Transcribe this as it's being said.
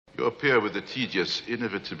You appear with the tedious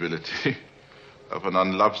inevitability of an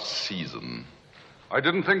unloved season. I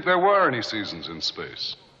didn't think there were any seasons in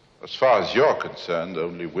space. As far as you're concerned,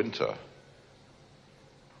 only winter.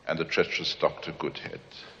 And the treacherous Dr. Goodhead.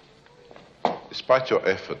 Despite your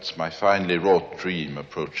efforts, my finely wrought dream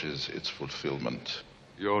approaches its fulfillment.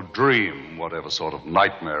 Your dream, whatever sort of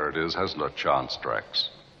nightmare it is, hasn't a chance, Drax.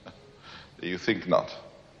 You think not?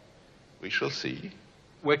 We shall see.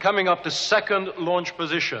 We're coming up to second launch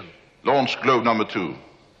position. Launch globe number 2.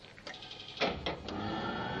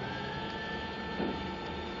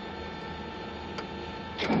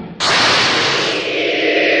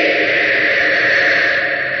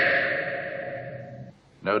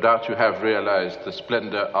 No doubt you have realized the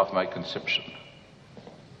splendor of my conception.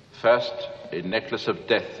 First, a necklace of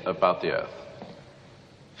death about the Earth.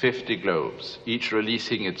 50 globes, each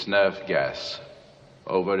releasing its nerve gas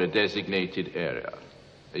over a designated area,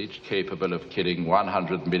 each capable of killing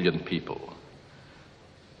 100 million people.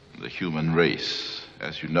 The human race,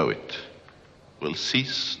 as you know it, will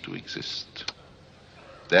cease to exist.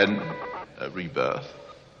 Then, a rebirth,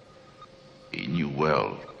 a new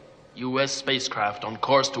world. U.S. spacecraft on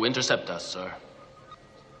course to intercept us, sir.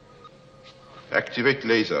 Activate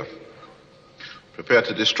laser. Prepare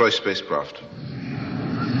to destroy spacecraft.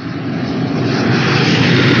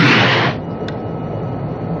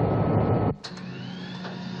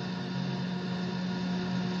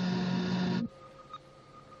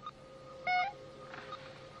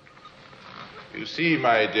 You see,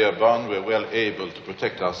 my dear Bond, we're well able to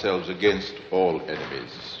protect ourselves against all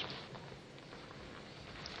enemies.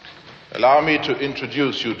 Allow me to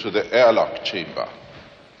introduce you to the airlock chamber.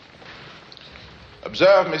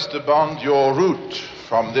 Observe, Mr. Bond, your route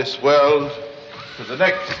from this world to the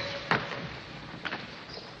next.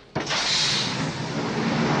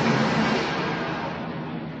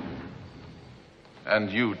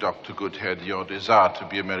 And you, Dr. Goodhead, your desire to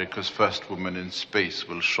be America's first woman in space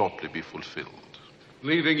will shortly be fulfilled.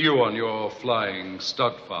 Leaving you on your flying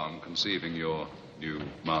stud farm, conceiving your new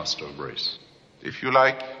master race. If you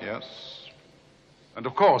like, yes. And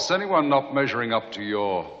of course, anyone not measuring up to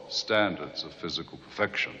your standards of physical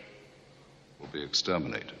perfection will be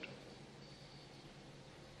exterminated.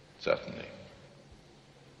 Certainly.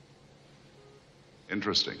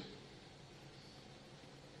 Interesting.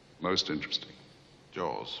 Most interesting.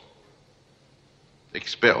 Jaws.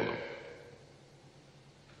 Expel them.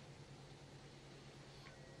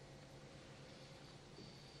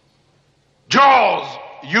 Jaws,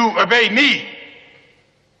 you obey me!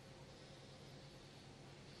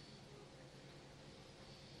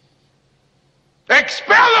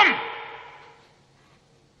 Expel them!